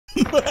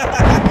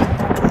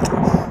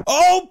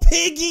Oh,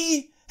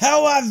 Piggy,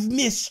 how I've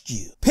missed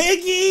you.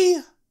 Piggy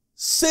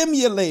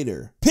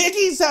Simulator.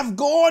 Piggies have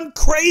gone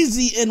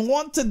crazy and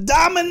want to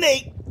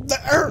dominate the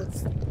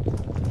earth.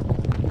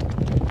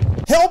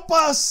 Help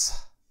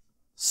us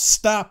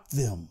stop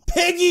them.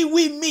 Piggy,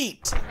 we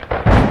meet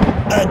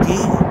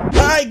again.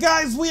 All right,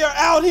 guys, we are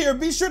out here.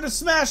 Be sure to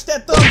smash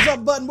that thumbs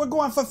up button. We're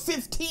going for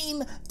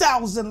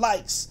 15,000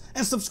 likes.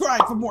 And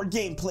subscribe for more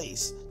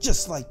gameplays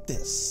just like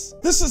this.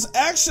 This is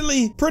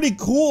actually pretty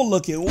cool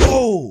looking.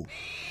 Whoa.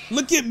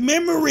 Look at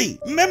Memory.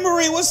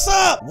 Memory, what's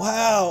up?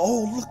 Wow.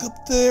 Oh, look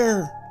up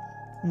there.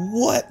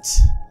 What?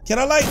 Can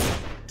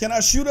I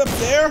shoot up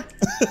there?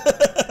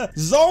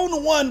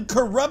 Zone 1,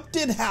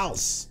 Corrupted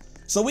House.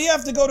 So we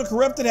have to go to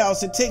Corrupted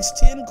House. It takes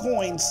 10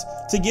 coins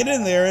to get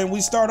in there, and we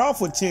start off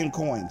with 10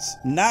 coins.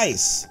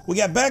 Nice. We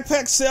got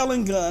backpack,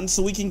 selling guns,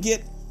 so we can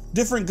get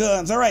different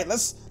guns. All right,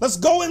 let's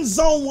go in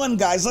Zone 1,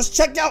 guys. Let's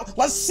check out.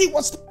 Let's see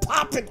what's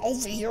popping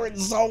over here in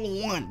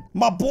Zone 1.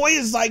 My boy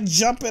is like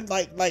jumping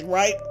like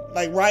right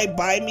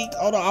by me.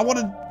 Hold on, I want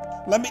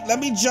to let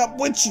me jump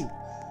with you,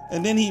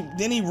 and then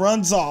he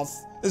runs off.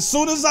 As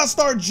soon as I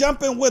start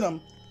jumping with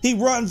him, he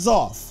runs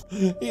off.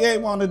 He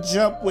ain't want to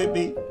jump with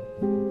me.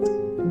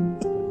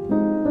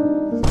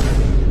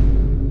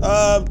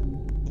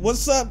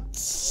 What's up,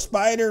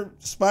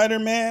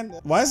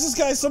 Spider-Man? Why is this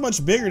guy so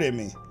much bigger than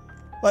me?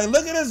 Like,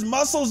 look at his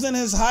muscles and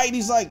his height.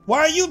 He's like, why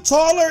are you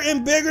taller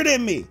and bigger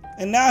than me?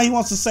 And now he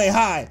wants to say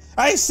hi.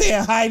 I ain't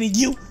saying hi to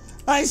you.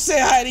 I ain't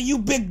saying hi to you,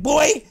 big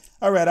boy.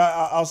 All right,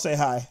 I'll say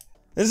hi.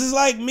 This is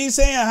like me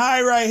saying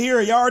hi right here.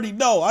 You already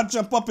know. I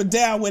jump up and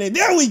down with it.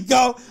 There we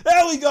go.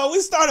 There we go.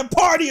 We start a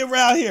party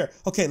around here.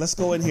 Okay, let's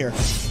go in here.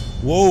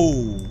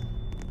 Whoa.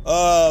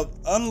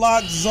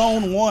 Unlock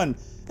Zone 1.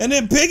 And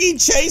then Piggy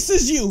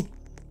chases you.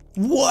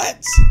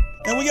 What?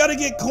 And we gotta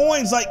get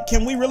coins. Like,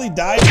 can we really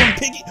die from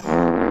Piggy?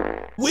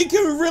 We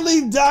can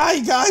really die,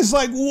 guys.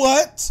 Like,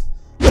 what?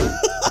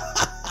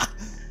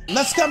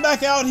 Let's come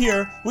back out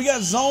here. We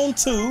got Zone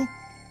 2.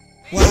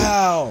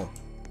 Wow.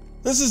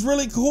 This is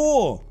really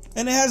cool.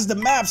 And it has the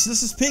maps.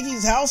 This is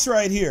Piggy's house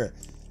right here.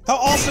 How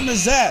awesome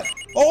is that?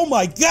 Oh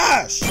my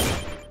gosh.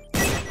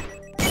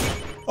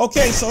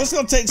 Okay, so it's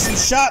gonna take some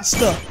shots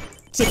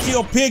to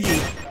kill Piggy.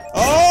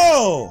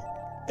 Oh,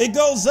 it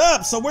goes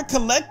up. So we're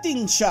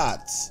collecting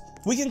shots.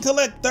 We can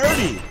collect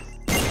 30.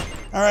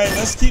 All right,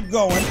 let's keep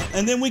going.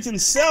 And then we can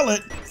sell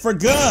it for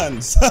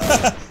guns.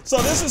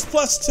 So this is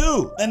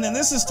 +2. And then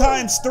this is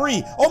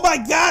 ×3. Oh my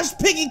gosh,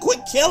 Piggy, quit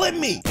killing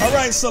me. All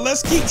right, so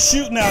let's keep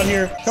shooting out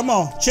here. Come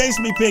on, chase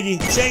me, Piggy,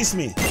 chase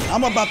me.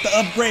 I'm about to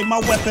upgrade my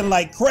weapon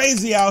like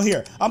crazy out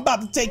here. I'm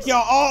about to take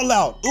y'all all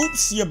out.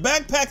 Oops, your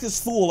backpack is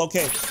full.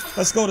 Okay,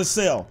 let's go to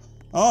sell.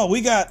 Oh,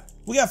 we got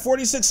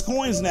 46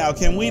 coins now.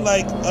 Can we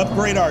like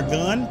upgrade our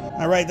gun?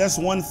 All right, that's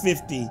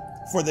 150.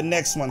 For the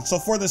next one. So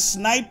for the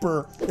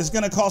sniper, it's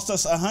gonna cost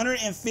us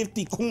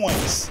 150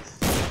 coins.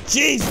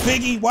 Jeez,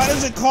 Piggy, why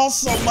does it cost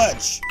so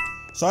much?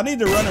 So I need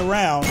to run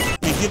around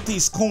and get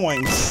these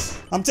coins.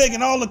 I'm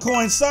taking all the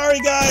coins. Sorry,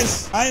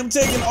 guys. I am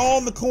taking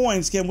all the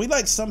coins. Can we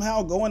like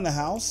somehow go in the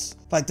house?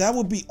 Like that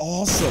would be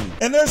awesome.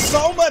 And there's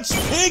so much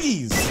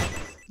Piggies.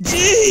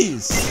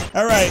 Jeez.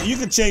 All right, you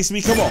can chase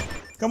me. Come on.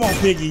 Come on,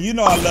 Piggy. You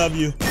know I love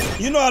you.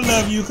 You know I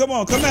love you. Come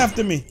on, come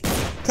after me.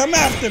 Come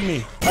after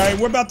me. All right,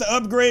 we're about to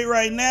upgrade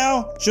right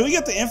now. Should we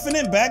get the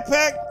infinite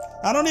backpack?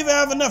 I don't even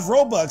have enough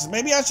Robux.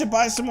 Maybe I should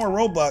buy some more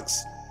Robux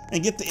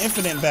and get the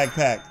infinite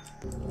backpack.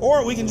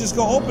 Or we can just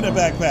go open a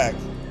backpack.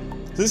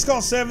 This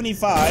costs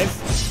 75.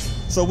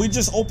 So we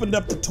just opened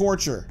up the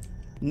torture.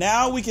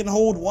 Now we can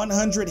hold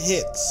 100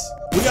 hits.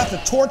 We got the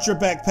torture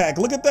backpack.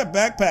 Look at that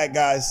backpack,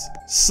 guys.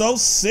 So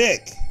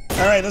sick.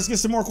 All right, let's get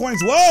some more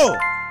coins. Whoa.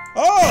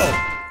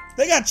 Oh.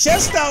 They got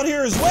chests out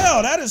here as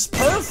well. That is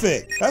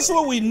perfect. That's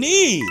what we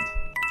need.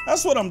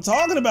 That's what I'm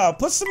talking about.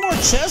 Put some more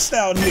chests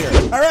out here.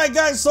 All right,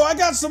 guys. So I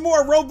got some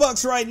more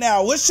Robux right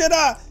now. What should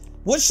I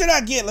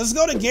get? Let's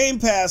go to Game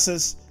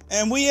Passes,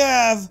 and we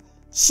have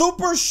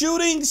Super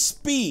Shooting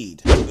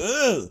Speed.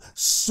 Ugh,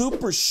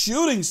 Super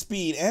Shooting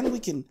Speed, and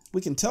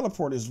we can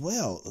teleport as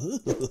well.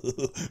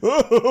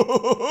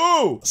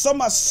 So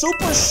my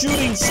Super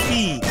Shooting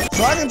Speed,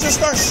 so I can just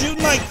start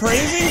shooting like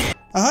crazy.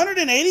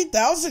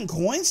 180,000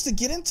 coins to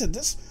get into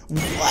this?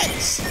 What?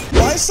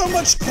 Why so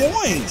much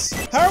coins?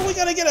 How are we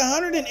gonna get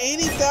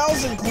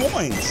 180,000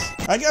 coins?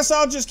 I guess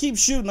I'll just keep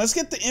shooting. Let's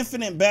get the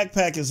infinite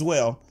backpack as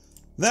well.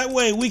 That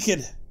way we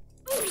can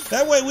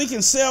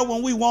sell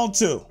when we want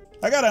to.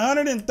 I got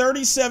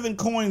 137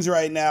 coins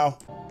right now.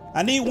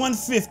 I need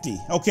 150.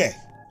 Okay.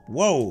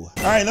 Whoa.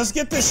 All right, let's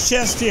get this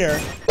chest here.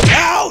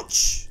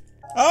 Ouch!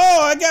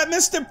 Oh, I got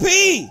Mr.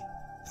 P.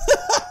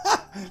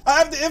 I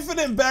have the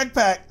infinite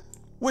backpack,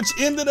 which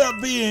ended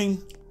up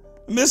being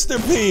Mr.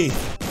 P.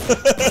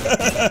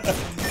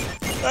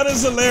 That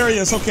is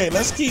hilarious. Okay,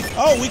 let's keep,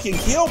 oh, we can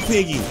kill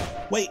Piggy.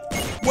 Wait.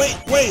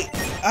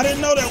 I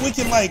didn't know that we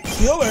can like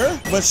kill her,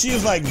 but she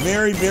is like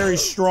very, very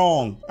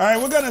strong. All right,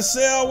 we're gonna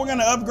sell, we're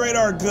gonna upgrade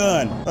our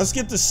gun. Let's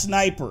get the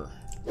sniper.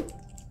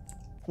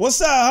 What's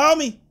up,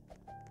 homie?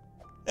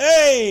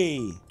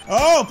 Hey!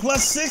 Oh,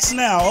 +6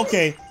 now.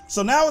 Okay.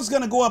 So now it's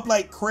gonna go up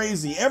like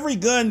crazy. Every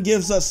gun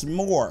gives us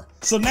more.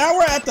 So now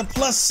we're at the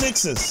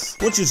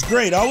 +6s, which is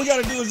great. All we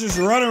gotta do is just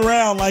run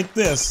around like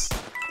this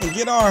and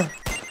get our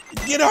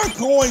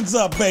coins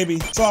up,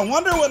 baby. So I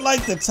wonder what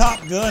like the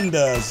top gun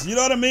does. You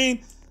know what I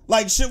mean?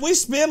 Like, should we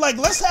spin? Like,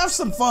 let's have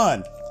some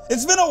fun.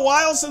 It's been a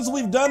while since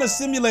we've done a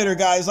simulator,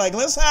 guys. Like,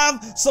 let's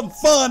have some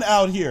fun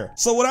out here.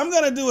 So what I'm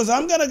gonna do is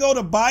I'm gonna go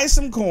to buy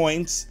some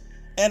coins,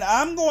 and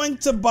I'm going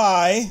to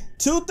buy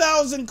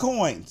 2,000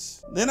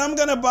 coins. Then I'm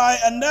gonna buy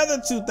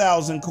another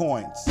 2,000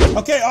 coins.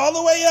 Okay, all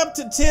the way up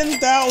to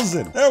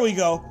 10,000. There we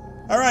go.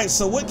 All right,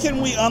 so what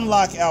can we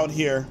unlock out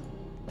here?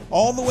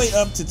 All the way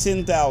up to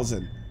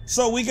 10,000.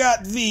 So we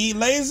got the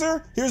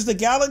laser, here's the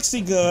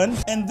galaxy gun,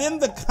 and then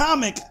the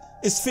comic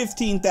is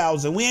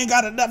 15,000. We ain't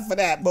got enough for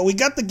that, but we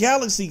got the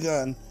galaxy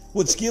gun,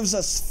 which gives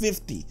us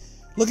 50.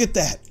 Look at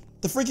that,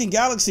 the freaking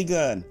galaxy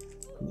gun.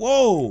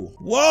 Whoa,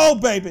 whoa,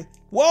 baby.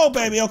 Whoa,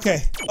 baby,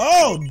 okay.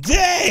 Oh,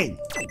 dang!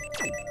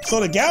 So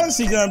the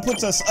galaxy gun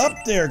puts us up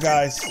there,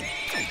 guys.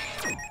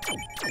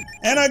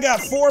 And I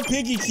got 4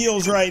 Piggy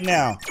kills right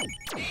now.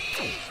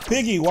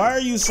 Piggy, why are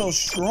you so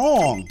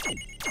strong?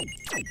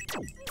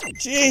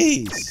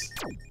 Jeez.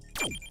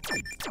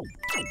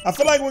 I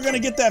feel like we're gonna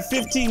get that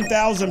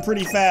 15,000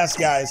 pretty fast,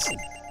 guys.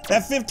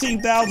 That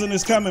 15,000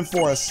 is coming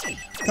for us.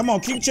 Come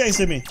on, keep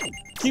chasing me.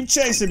 Keep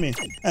chasing me.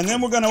 And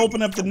then we're gonna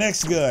open up the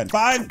next gun.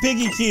 5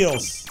 Piggy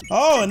kills.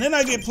 Oh, and then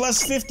I get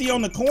 +50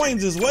 on the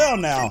coins as well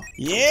now.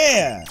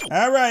 Yeah.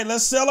 All right,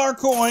 let's sell our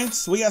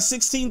coins. We got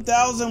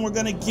 16,000. We're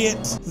gonna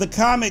get the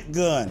comic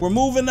gun. We're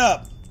moving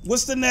up.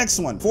 What's the next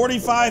one?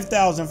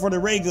 45,000 for the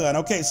ray gun.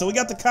 Okay, so we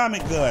got the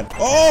comic gun.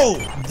 Oh,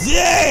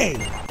 dang.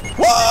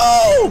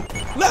 Whoa!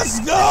 Let's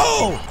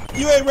go!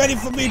 You ain't ready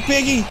for me,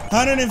 Piggy.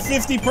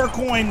 150 per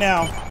coin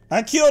now.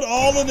 I killed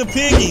all of the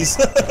piggies.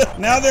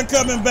 Now they're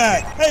coming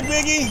back. Hey,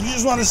 Piggy, you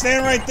just want to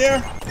stand right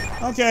there?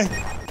 Okay.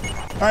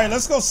 All right,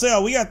 let's go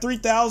sell. We got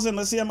 3,000.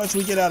 Let's see how much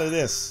we get out of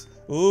this.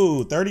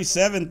 Ooh,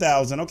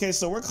 37,000. Okay,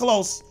 so we're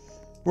close.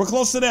 We're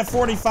close to that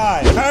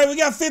 45. All right, we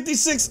got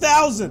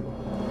 56,000.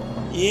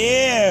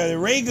 Yeah, the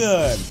ray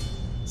gun.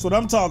 That's what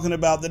I'm talking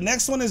about. The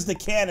next one is the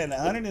cannon,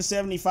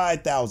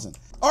 175,000.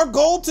 Our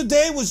goal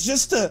today was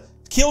just to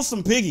kill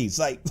some piggies.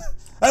 Like,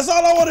 that's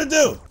all I want to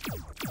do.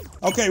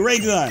 Okay, ray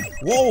gun.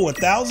 Whoa,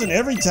 1,000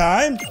 every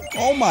time?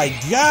 Oh my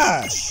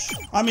gosh.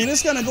 I mean,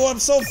 it's gonna go up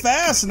so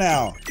fast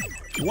now.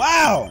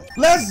 Wow.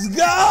 Let's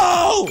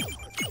go!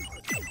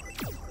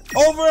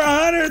 Over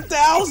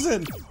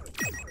 100,000.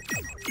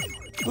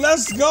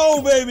 Let's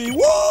go, baby.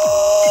 Woo!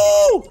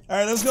 All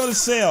right, let's go to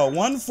sale.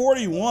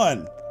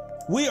 141.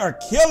 We are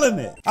killing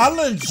it. I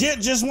legit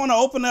just want to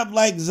open up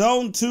like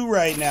zone 2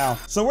 right now.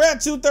 So we're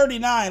at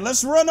 239.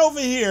 Let's run over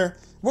here.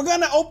 We're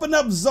going to open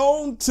up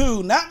zone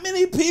 2. Not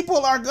many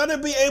people are going to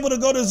be able to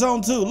go to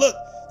zone 2. Look,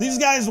 these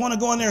guys want to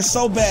go in there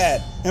so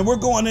bad, and we're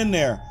going in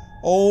there.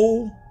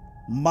 Oh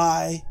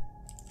my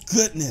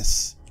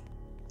goodness.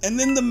 And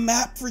then the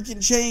map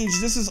freaking changed.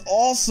 This is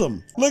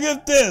awesome. Look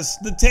at this.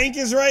 The tank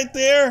is right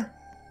there.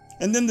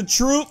 And then the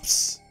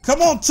troops.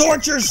 Come on,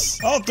 tortures.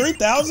 Oh,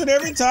 3,000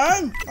 every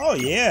time? Oh,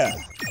 yeah.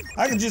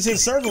 I can just hit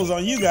circles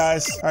on you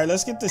guys. All right,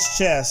 let's get this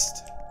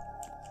chest.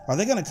 Are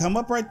they going to come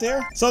up right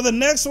there? So the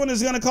next one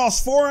is going to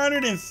cost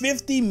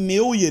 450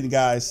 million,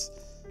 guys.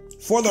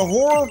 For the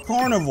Horror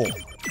Carnival.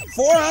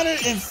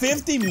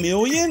 450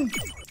 million?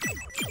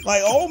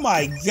 Like, oh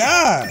my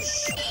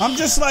gosh. I'm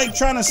just like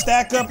trying to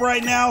stack up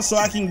right now so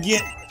I can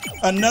get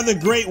another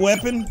great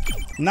weapon.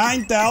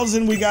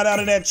 9,000 we got out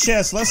of that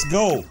chest. Let's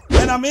go.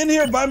 And I'm in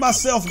here by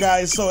myself,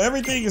 guys, so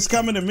everything is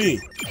coming to me.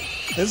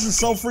 This is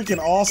so freaking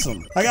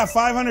awesome. I got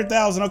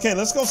 500,000. Okay,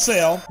 let's go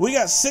sell. We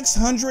got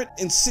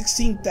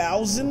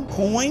 616,000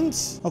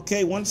 coins.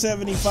 Okay,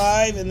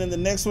 175, and then the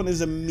next one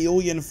is 1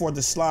 million for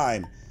the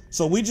slime.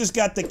 So we just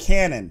got the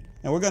cannon,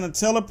 and we're gonna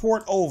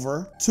teleport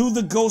over to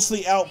the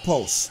ghostly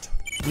outpost.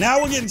 Now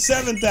we're getting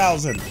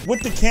 7,000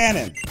 with the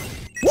cannon.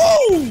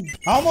 Woo!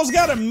 I almost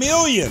got 1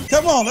 million.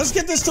 Come on, let's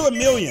get this to 1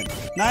 million.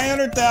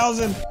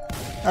 900,000.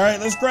 All right,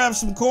 let's grab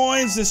some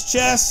coins, this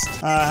chest.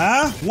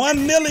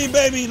 1 milli,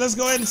 baby. Let's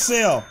go ahead and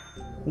sell.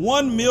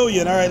 1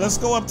 million. All right, let's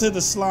go up to the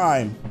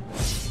slime.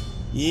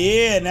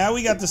 Yeah, now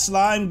we got the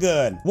slime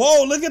gun.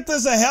 Whoa, look at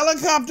this, a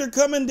helicopter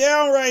coming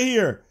down right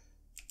here.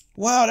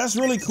 Wow, that's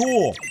really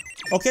cool.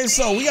 Okay,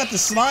 so we got the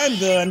slime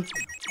gun,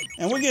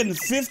 and we're getting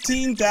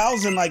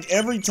 15,000 like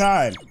every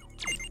time.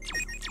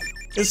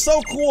 It's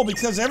so cool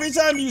because every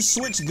time you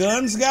switch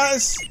guns,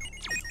 guys,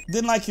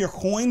 then like your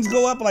coins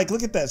go up. Like,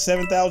 look at that,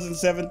 7,000,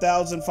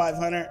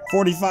 7,500,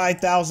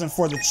 45,000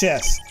 for the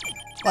chest.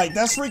 Like,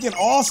 that's freaking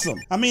awesome.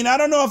 I mean, I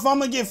don't know if I'm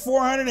gonna get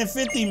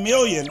 450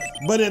 million,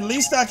 but at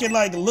least I can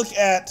like look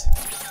at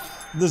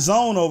the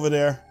zone over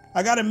there.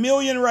 I got 1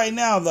 million right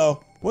now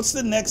though. What's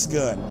the next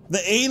gun?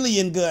 The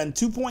alien gun,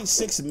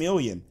 2.6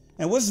 million.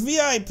 And what's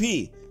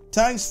VIP?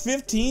 times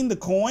 15 the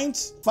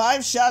coins,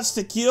 5 shots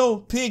to kill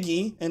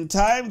Piggy, and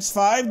times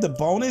 5 the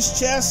bonus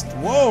chest.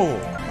 Whoa.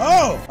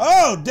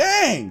 Oh,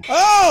 dang.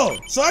 Oh,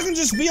 so I can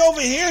just be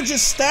over here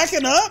just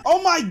stacking up?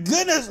 Oh my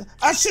goodness,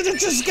 I should have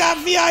just got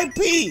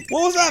VIP.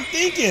 What was I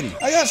thinking?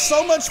 I got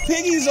so much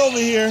Piggies over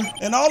here,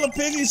 and all the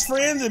Piggies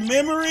friends and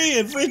memory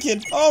and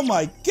freaking, oh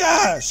my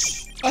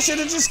gosh. I should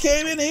have just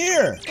came in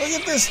here. Look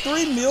at this,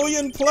 3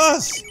 million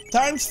plus.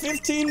 Times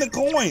 15 the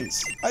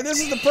coins. Like, this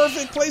is the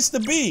perfect place to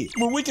be,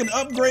 where we can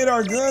upgrade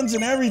our guns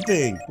and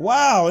everything.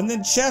 Wow, and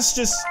then chests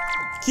just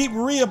keep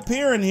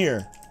reappearing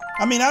here.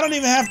 I mean, I don't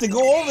even have to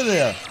go over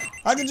there.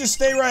 I can just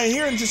stay right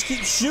here and just keep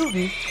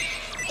shooting,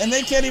 and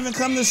they can't even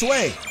come this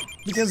way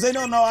because they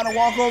don't know how to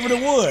walk over the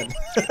wood.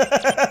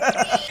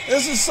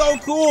 This is so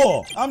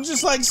cool. I'm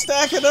just like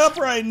stacking up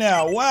right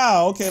now.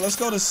 Wow, okay, let's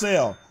go to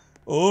sale.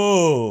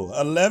 Oh,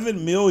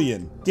 11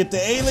 million. Get the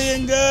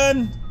alien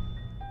gun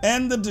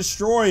and the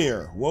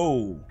destroyer.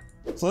 Whoa.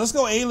 So let's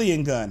go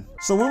alien gun.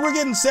 So we were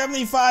getting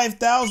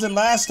 75,000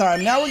 last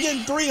time. Now we're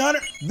getting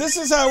 300. This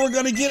is how we're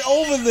gonna get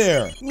over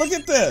there. Look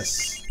at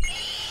this.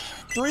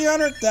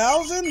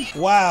 300,000?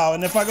 Wow,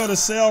 and if I go to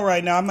sale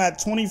right now, I'm at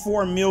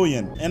 24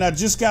 million. And I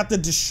just got the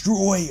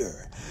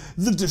destroyer.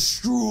 The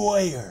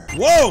destroyer.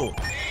 Whoa.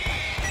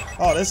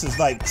 Oh, this is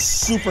like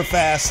super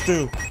fast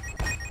too.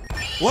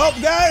 Well,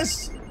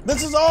 guys,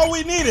 this is all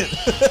we needed.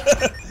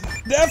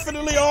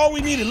 Definitely all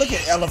we needed. Look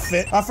at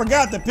elephant. I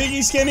forgot the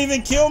piggies can't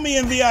even kill me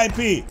in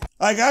VIP.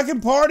 Like, I can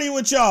party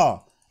with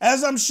y'all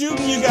as I'm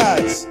shooting you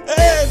guys.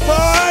 Hey,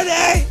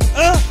 party!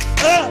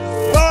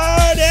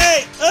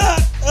 Party!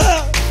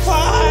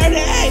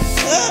 Party!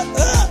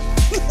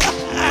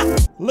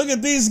 Look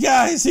at these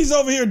guys. He's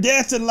over here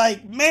dancing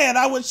like, man,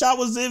 I wish I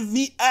was in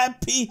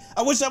VIP.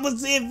 I wish I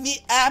was in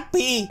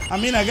VIP. I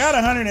mean, I got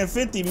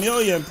 150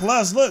 million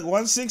plus. Look,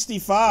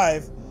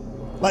 165.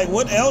 Like,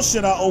 what else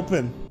should I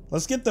open?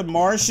 Let's get the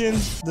Martian,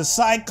 the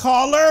side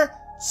collar.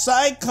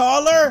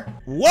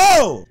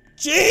 Whoa,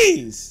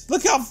 jeez.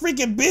 Look how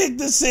freaking big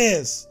this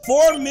is.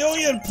 4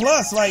 million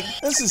plus, like,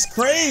 this is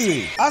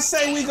crazy. I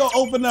say we go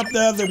open up the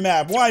other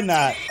map. Why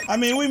not? I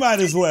mean, we might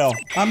as well.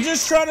 I'm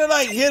just trying to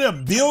like hit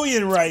 1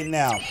 billion right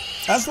now.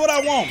 That's what I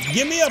want.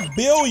 Give me 1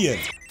 billion.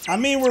 I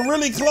mean, we're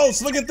really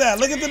close. Look at that.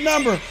 Look at the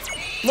number.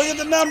 Look at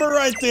the number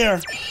right there.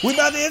 We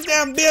about to hit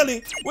that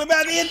Billy. We're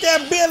about to hit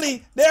that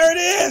Billy. There it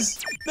is.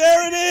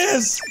 There it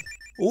is.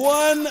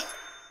 1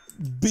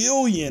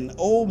 billion.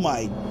 Oh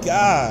my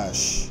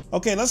gosh.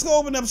 Okay, let's go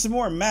open up some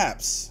more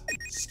maps.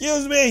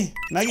 Excuse me.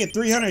 And I get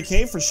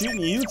 300K for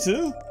shooting you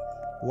too?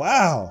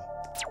 Wow.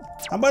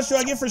 How much do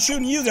I get for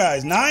shooting you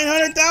guys?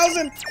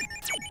 900,000?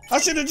 I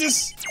should have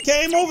just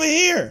came over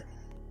here.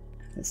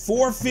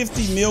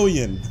 450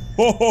 million.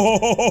 Ho, ho,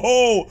 ho, ho,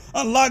 ho.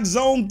 Unlock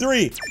zone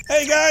 3.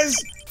 Hey guys,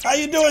 how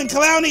you doing,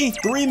 Clowny?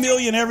 3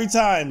 million every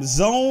time.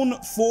 Zone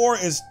 4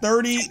 is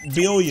 30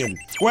 billion.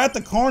 We're at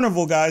the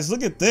carnival, guys.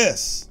 Look at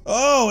this.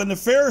 Oh, and the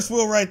Ferris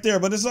wheel right there,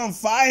 but it's on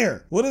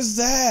fire. What is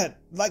that?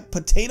 Like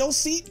potato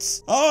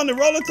seats? Oh, and the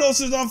roller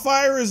coaster's on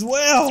fire as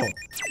well.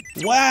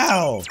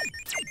 Wow.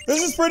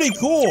 This is pretty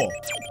cool.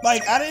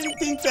 Like, I didn't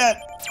think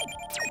that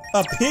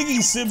a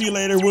piggy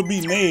simulator would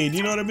be made.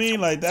 You know what I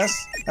mean? Like, that's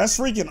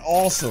freaking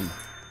awesome.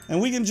 And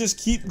we can just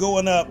keep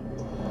going up,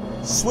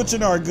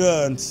 switching our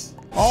guns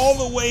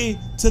all the way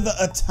to the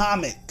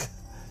atomic.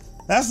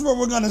 That's where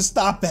we're gonna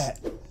stop at.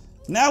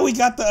 Now we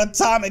got the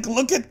atomic.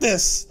 Look at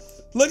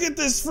this. Look at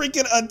this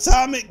freaking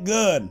atomic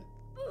gun.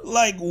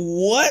 Like,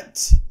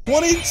 what?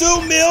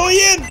 22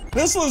 million?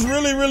 This was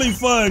really, really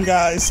fun,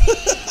 guys.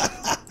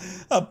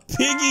 A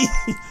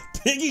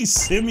piggy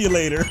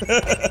simulator.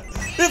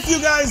 If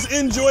you guys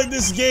enjoyed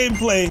this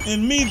gameplay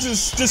and me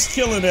just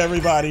killing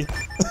everybody,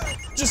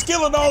 just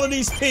killing all of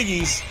these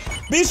piggies,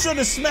 be sure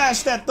to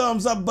smash that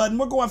thumbs up button.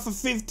 We're going for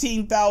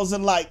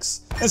 15,000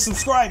 likes, and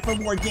subscribe for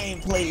more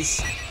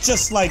gameplays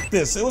just like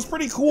this. It was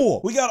pretty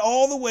cool. We got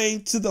all the way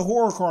to the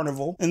horror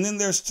carnival, and then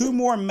there's 2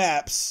 more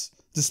maps: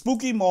 the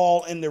spooky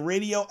mall and the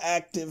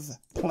radioactive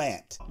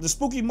plant. The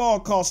spooky mall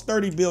costs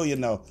 30 billion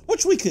though,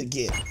 which we could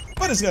get,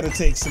 but it's gonna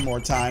take some more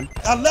time.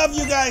 I love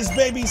you guys,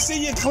 baby.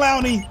 See you,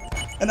 Clowny,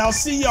 and I'll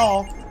see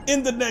y'all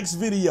in the next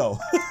video.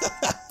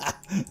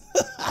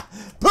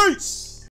 Peace.